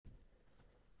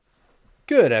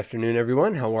Good afternoon,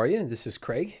 everyone. How are you? This is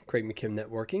Craig McKim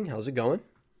Networking. How's it going?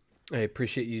 I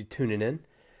appreciate you tuning in.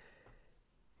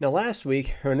 Now, last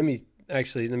week, or let me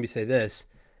say this.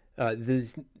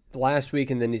 This last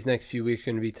week and then these next few weeks,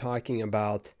 we're going to be talking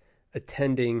about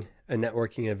attending a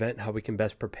networking event, how we can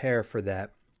best prepare for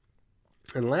that.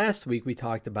 And last week, we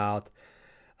talked about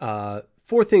 4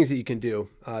 things that you can do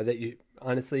that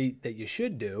you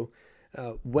should do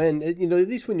when, at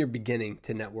least when you're beginning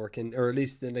to network, or at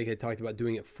least like I talked about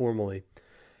doing it formally.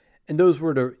 And those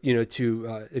were to,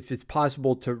 if it's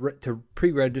possible to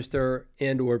pre-register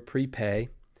and or prepay,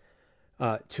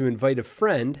 to invite a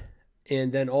friend,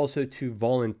 and then also to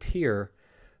volunteer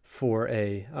for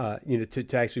to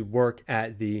actually work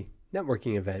at the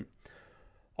networking event.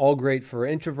 All great for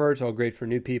introverts, all great for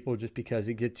new people, just because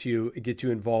it gets you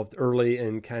involved early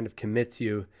and kind of commits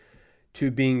you to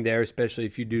being there, especially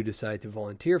if you do decide to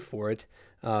volunteer for it.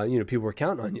 People are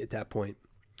counting on you at that point.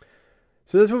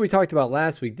 So that's what we talked about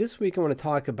last week. This week I want to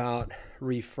talk about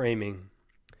reframing.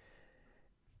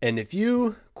 And if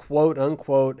you quote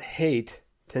unquote hate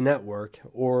to network,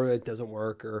 or it doesn't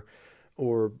work,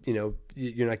 or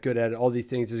you're not good at it, all these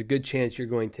things, there's a good chance you're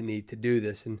going to need to do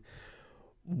this. And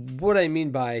what I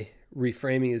mean by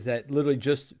reframing is that literally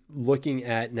just looking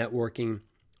at networking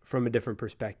from a different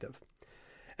perspective.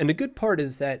 And the good part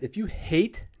is that if you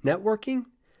hate networking,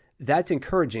 that's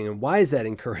encouraging. And why is that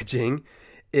encouraging?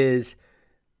 Is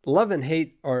love and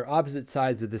hate are opposite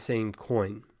sides of the same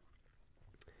coin.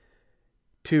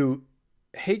 To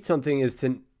hate something is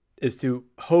to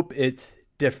hope it's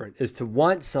different, is to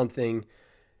want something,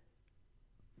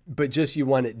 but just you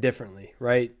want it differently,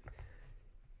 right?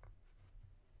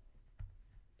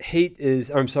 The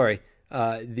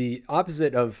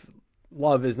opposite of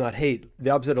love is not hate. The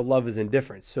opposite of love is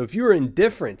indifference. So if you're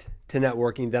indifferent to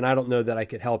networking, then I don't know that I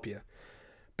could help you.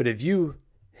 But if you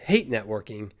hate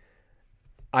networking,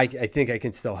 I think I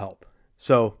can still help.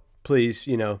 So please,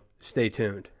 stay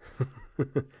tuned.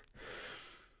 And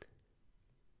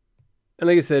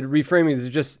like I said, reframing is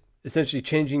just essentially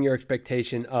changing your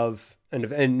expectation of an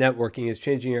event, and networking is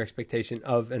changing your expectation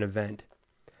of an event.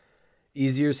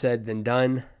 Easier said than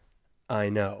done, I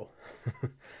know.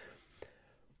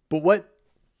 But what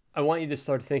I want you to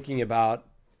start thinking about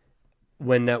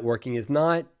when networking is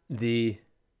not the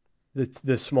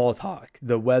small talk,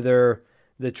 the weather,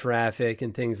 the traffic,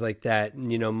 and things like that,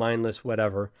 mindless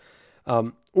whatever,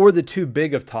 or the too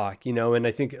big of talk, and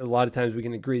I think a lot of times we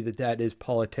can agree that is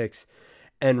politics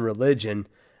and religion,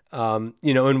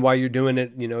 and while you're doing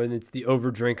it, and it's the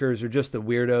over drinkers or just the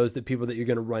weirdos, the people that you're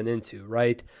going to run into,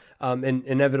 right? And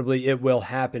inevitably it will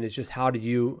happen. It's just how do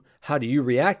you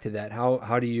react to that?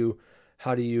 How do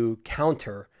you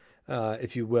counter,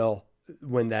 if you will,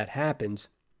 when that happens?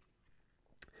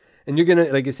 And you're going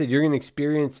to, like I said, you're going to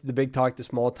experience the big talk, the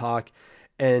small talk.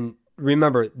 And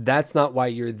remember, that's not why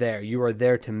you're there. You are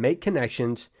there to make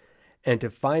connections and to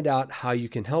find out how you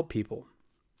can help people.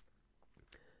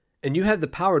 And you have the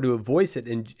power to voice it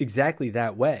in exactly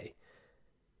that way.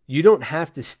 You don't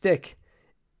have to stick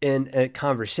in a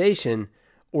conversation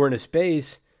or in a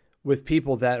space with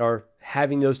people that are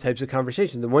having those types of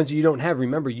conversations. The ones you don't have,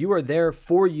 remember, you are there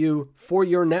for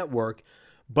your network,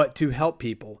 but to help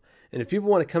people. And if people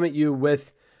want to come at you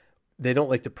with, they don't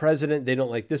like the president, they don't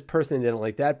like this person, they don't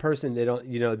like that person, they don't,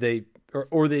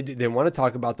 they want to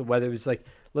talk about the weather. It's like,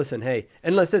 listen, hey,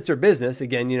 unless that's their business,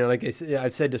 again, like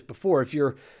I've said this before, if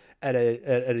you're at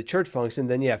a church function,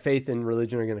 then yeah, faith and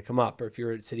religion are going to come up. Or if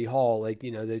you're at City Hall, like,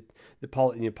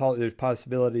 there's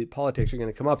possibility politics are going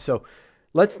to come up. So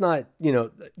let's not,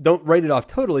 don't write it off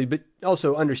totally, but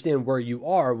also understand where you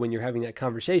are when you're having that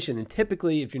conversation. And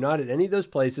typically, if you're not at any of those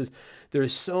places, there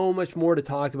is so much more to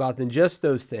talk about than just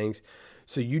those things.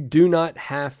 So you do not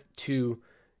have to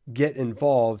get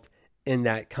involved in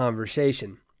that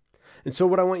conversation. And so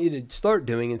what I want you to start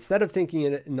doing, instead of thinking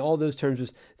in all those terms,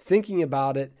 is thinking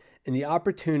about it and the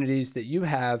opportunities that you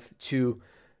have to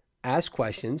ask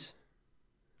questions,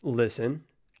 listen,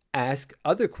 ask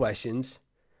other questions,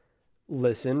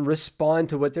 listen, respond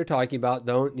to what they're talking about.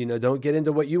 Don't get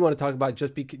into what you want to talk about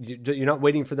just because you're not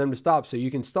waiting for them to stop so you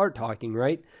can start talking,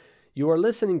 right? You are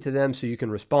listening to them so you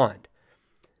can respond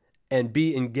and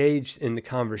be engaged in the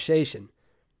conversation.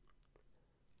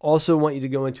 Also want you to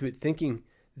go into it thinking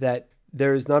that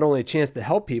there is not only a chance to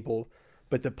help people,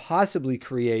 but to possibly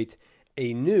create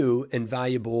a new and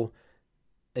valuable,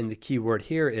 and the key word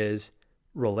here is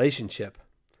relationship.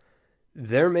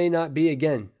 There may not be,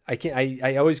 again,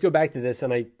 I always go back to this,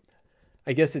 and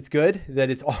I guess it's good that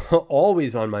it's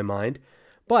always on my mind,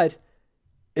 but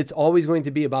it's always going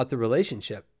to be about the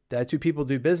relationship. That's who people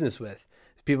do business with.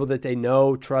 It's people that they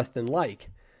know, trust, and like.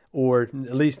 or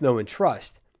at least know and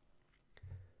trust.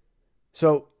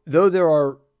 So though there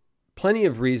are plenty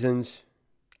of reasons,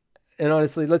 and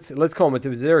honestly, let's call them what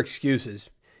they're excuses.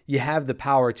 You have the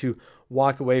power to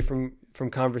walk away from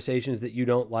conversations that you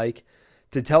don't like,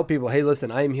 to tell people, hey,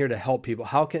 listen, I am here to help people.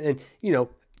 How can, and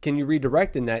can you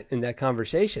redirect in that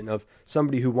conversation of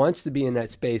somebody who wants to be in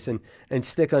that space and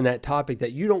stick on that topic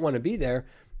that you don't want to be there?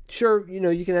 Sure,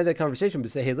 you can have that conversation,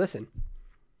 but say, hey, listen,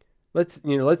 let's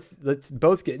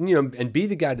both get, and be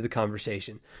the guide to the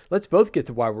conversation. Let's both get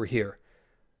to why we're here.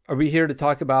 Are we here to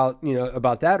talk about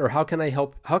that, or how can I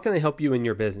help you in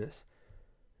your business?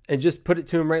 And just put it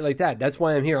to them right like that. That's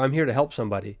why I'm here. I'm here to help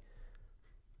somebody.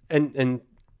 And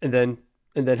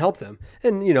then help them.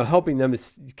 And helping them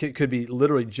could be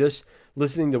literally just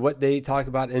listening to what they talk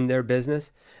about in their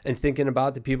business and thinking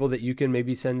about the people that you can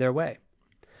maybe send their way.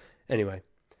 Anyway,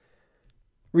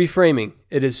 reframing.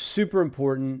 It is super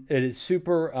important. It is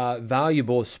super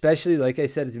valuable, especially like I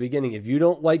said at the beginning. If you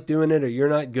don't like doing it, or you're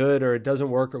not good, or it doesn't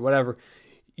work, or whatever,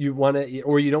 you want to,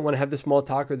 or you don't want to have the small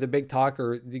talk or the big talk,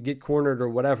 or to get cornered or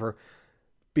whatever,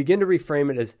 begin to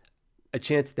reframe it as a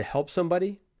chance to help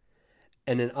somebody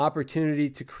and an opportunity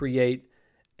to create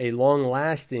a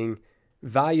long-lasting,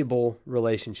 valuable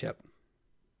relationship.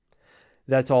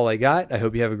 That's all I got. I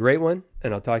hope you have a great one,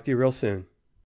 and I'll talk to you real soon.